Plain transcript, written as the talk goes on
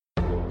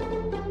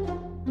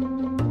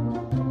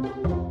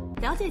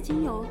了解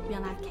精油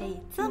原来可以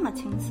这么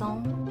轻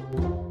松。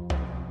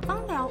芳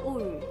疗物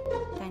语，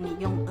带你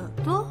用耳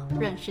朵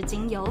认识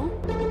精油。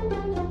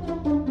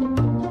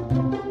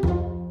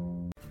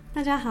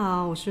大家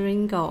好，我是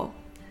Ringo，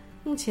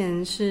 目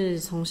前是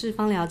从事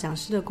芳疗讲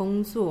师的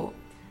工作。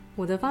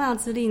我的芳疗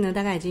资历呢，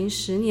大概已经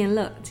10年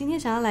了。今天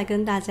想要来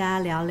跟大家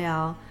聊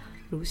聊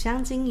乳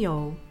香精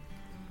油。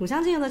乳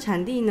香精油的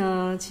产地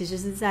呢，其实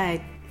是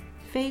在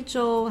非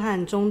洲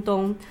和中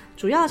东，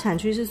主要产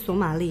区是索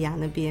马利亚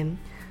那边。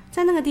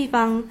在那个地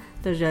方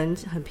的人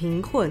很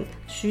贫困，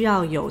需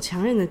要有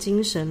强韧的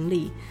精神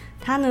力。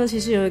它呢，其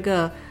实有一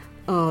个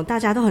大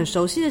家都很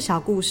熟悉的小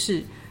故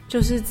事，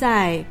就是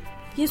在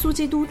耶稣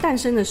基督诞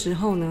生的时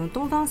候呢，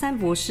东方三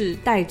博士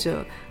带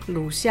着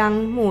乳香、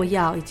没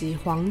药以及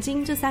黄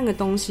金这3个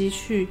东西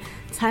去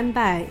参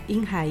拜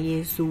婴孩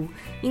耶稣，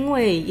因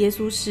为耶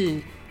稣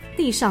是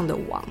地上的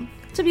王。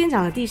这边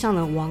讲的地上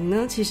的王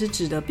呢，其实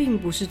指的并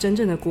不是真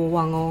正的国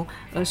王哦，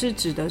而是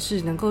指的是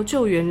能够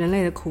救援人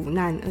类的苦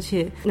难，而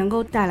且能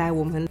够带来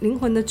我们灵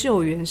魂的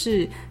救援，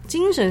是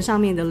精神上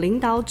面的领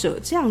导者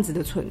这样子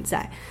的存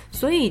在。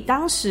所以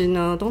当时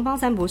呢，东方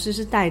三博士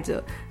是带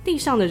着地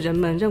上的人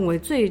们认为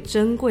最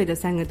珍贵的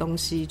3个东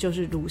西，就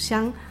是乳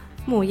香、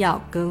没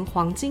药跟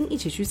黄金，一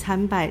起去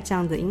参拜这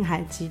样的婴孩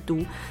基督。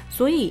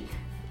所以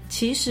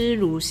其实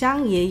乳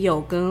香也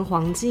有跟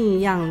黄金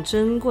一样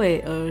珍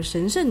贵而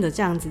神圣的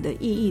这样子的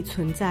意义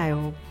存在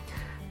哦。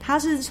它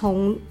是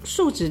从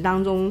树脂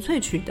当中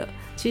萃取的，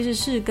其实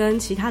是跟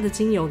其他的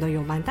精油呢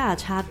有蛮大的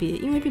差别，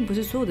因为并不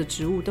是所有的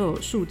植物都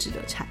有树脂的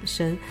产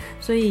生，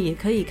所以也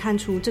可以看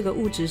出这个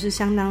物质是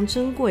相当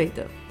珍贵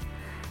的。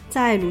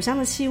在乳香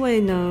的气味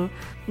呢，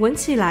闻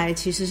起来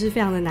其实是非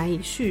常的难以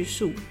叙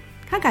述，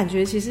它感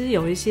觉其实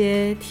有一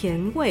些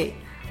甜味，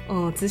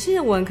仔细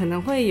的闻可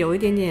能会有一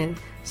点点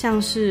像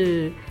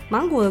是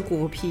芒果的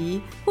果皮，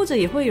或者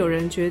也会有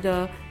人觉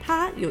得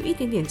它有一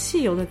点点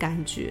汽油的感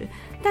觉。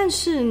但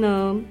是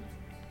呢，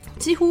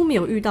几乎没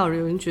有遇到有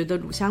人觉得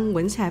乳香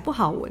闻起来不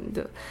好闻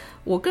的。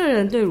我个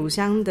人对乳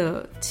香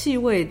的气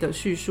味的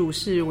叙述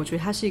是，我觉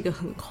得它是一个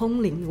很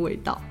空灵的味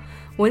道，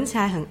闻起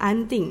来很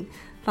安定，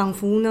仿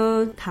佛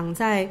呢躺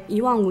在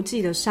一望无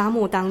际的沙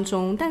漠当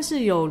中，但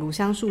是有乳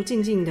香树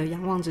静静的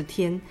仰望着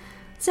天，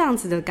这样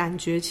子的感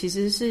觉其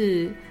实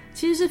是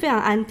非常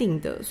安定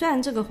的。虽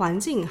然这个环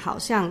境好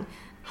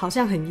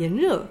像很炎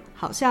热，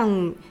好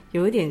像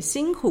有一点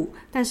辛苦，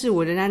但是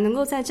我仍然能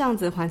够在这样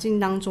子的环境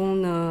当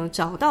中呢，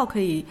找到可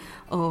以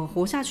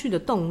活下去的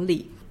动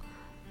力。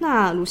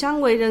那乳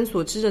香为人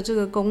所知的这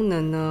个功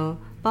能呢，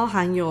包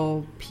含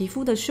有皮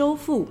肤的修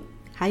复，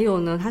还有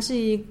呢，它是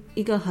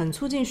一个很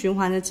促进循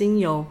环的精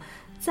油。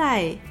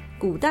在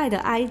古代的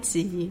埃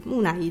及，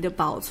木乃伊的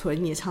保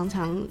存也常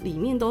常里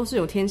面都是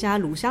有添加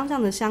乳香这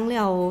样的香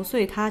料哦，所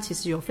以它其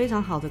实有非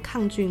常好的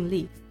抗菌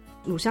力。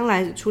乳香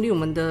来处理我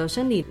们的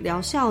生理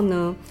疗效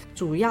呢，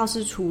主要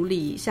是处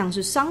理像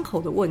是伤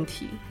口的问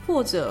题，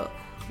或者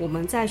我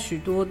们在许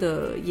多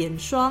的眼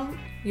霜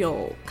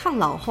有抗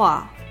老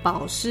化、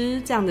保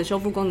湿这样的修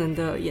复功能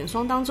的眼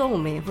霜当中，我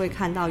们也会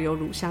看到有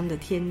乳香的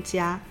添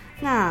加。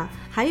那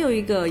还有一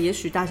个也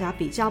许大家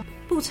比较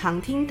不常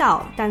听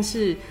到，但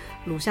是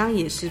乳香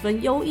也十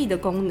分优异的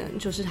功能，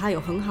就是它有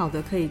很好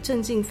的可以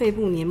镇静肺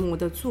部黏膜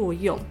的作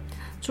用。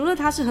除了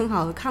它是很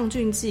好的抗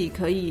菌剂，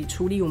可以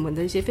处理我们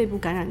的一些肺部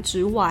感染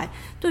之外，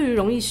对于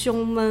容易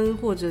胸闷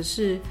或者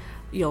是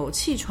有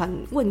气喘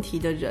问题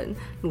的人，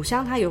乳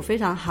香它有非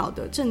常好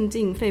的镇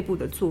静肺部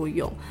的作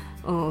用。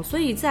所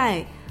以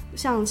在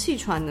像气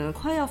喘呢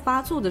快要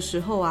发作的时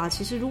候啊，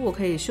其实如果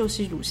可以嗅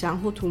吸乳香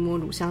或涂抹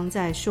乳香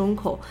在胸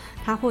口，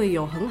它会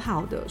有很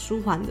好的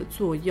舒缓的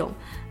作用。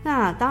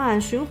那当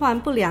然循环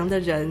不良的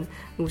人，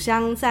乳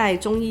香在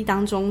中医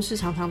当中是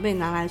常常被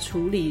拿来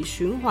处理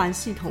循环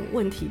系统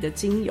问题的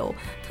精油，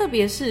特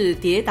别是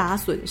跌打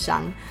损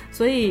伤。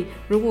所以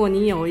如果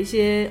你有一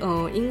些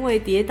因为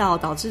跌倒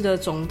导致的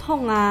肿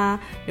痛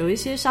啊，有一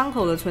些伤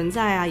口的存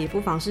在啊，也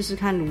不妨试试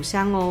看乳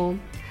香哦。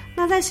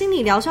那在心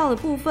理疗效的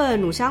部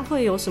分，乳香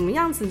会有什么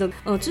样子的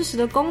支持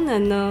的功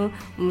能呢？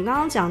我们刚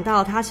刚讲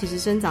到它其实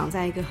生长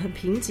在一个很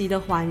贫瘠的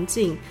环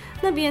境，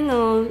那边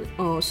呢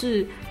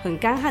是很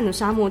干旱的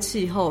沙漠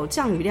气候，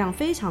降雨量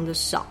非常的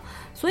少，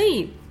所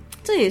以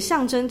这也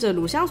象征着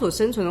乳香所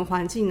生存的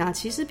环境啊，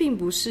其实并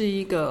不是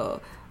一个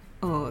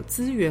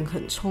资源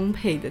很充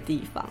沛的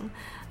地方。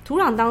土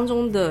壤当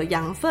中的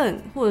养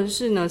分或者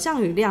是呢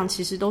降雨量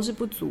其实都是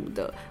不足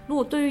的。如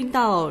果对应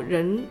到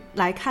人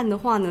来看的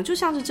话呢，就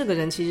像是这个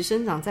人其实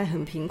生长在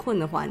很贫困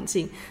的环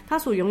境，他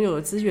所拥有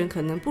的资源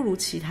可能不如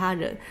其他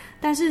人，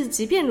但是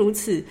即便如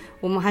此，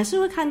我们还是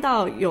会看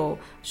到有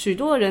许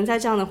多人在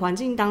这样的环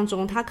境当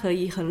中，他可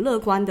以很乐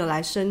观的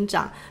来生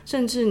长，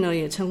甚至呢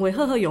也成为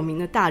赫赫有名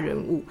的大人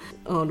物。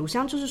乳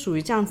香就是属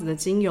于这样子的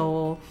精油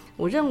哦。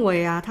我认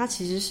为啊，它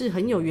其实是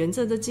很有原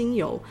则的精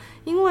油，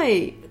因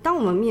为当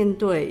我们面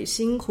对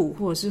辛苦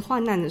或者是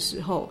患难的时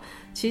候，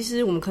其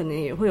实我们可能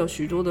也会有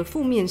许多的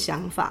负面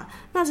想法，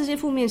那这些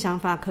负面想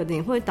法可能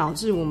也会导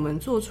致我们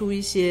做出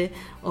一些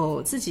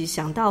自己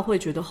想到会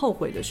觉得后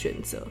悔的选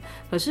择。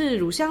可是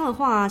乳香的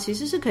话，其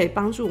实是可以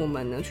帮助我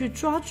们呢去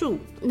抓住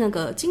那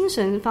个精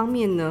神方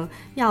面呢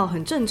要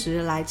很正直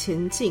的来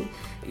前进，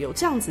有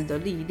这样子的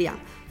力量。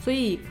所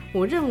以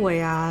我认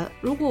为啊，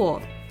如果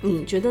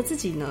你觉得自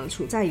己呢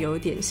处在有一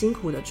点辛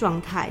苦的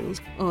状态，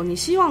你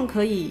希望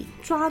可以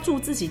抓住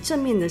自己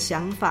正面的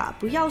想法，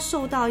不要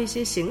受到一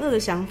些险恶的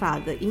想法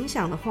的影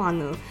响的话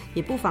呢，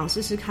也不妨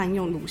试试看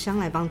用乳香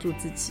来帮助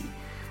自己。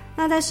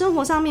那在生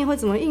活上面会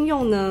怎么应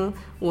用呢？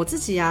我自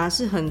己啊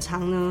是很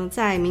常呢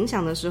在冥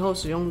想的时候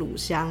使用乳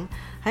香，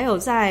还有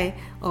在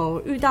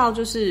遇到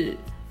就是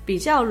比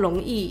较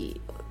容易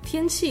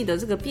天气的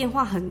这个变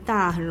化很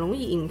大，很容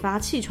易引发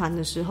气喘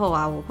的时候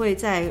啊，我会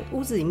在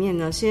屋子里面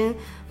呢先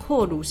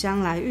扩乳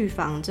香来预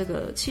防这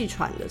个气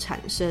喘的产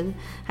生。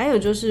还有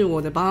就是我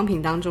的保养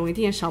品当中一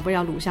定也少不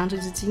了乳香这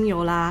支精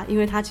油啦，因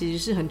为它其实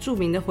是很著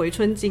名的回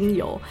春精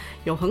油，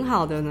有很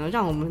好的呢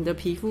让我们的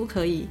皮肤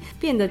可以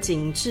变得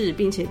紧致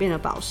并且变得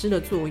保湿的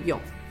作用。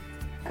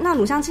那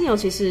乳香精油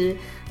其实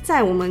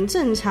在我们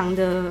正常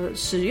的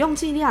使用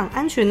剂量、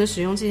安全的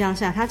使用剂量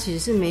下，它其实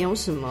是没有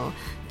什么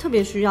特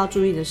别需要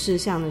注意的事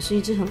项的，是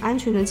一支很安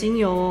全的精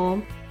油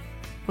哦。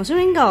我是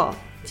Ringo，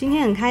 今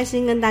天很开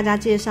心跟大家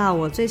介绍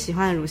我最喜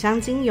欢的乳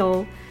香精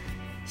油，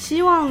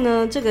希望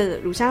呢这个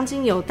乳香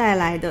精油带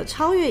来的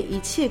超越一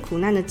切苦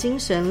难的精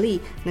神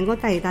力能够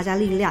带给大家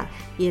力量，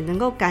也能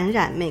够感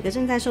染每个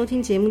正在收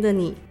听节目的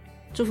你。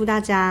祝福大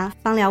家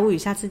芳疗物语，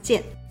下次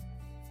见。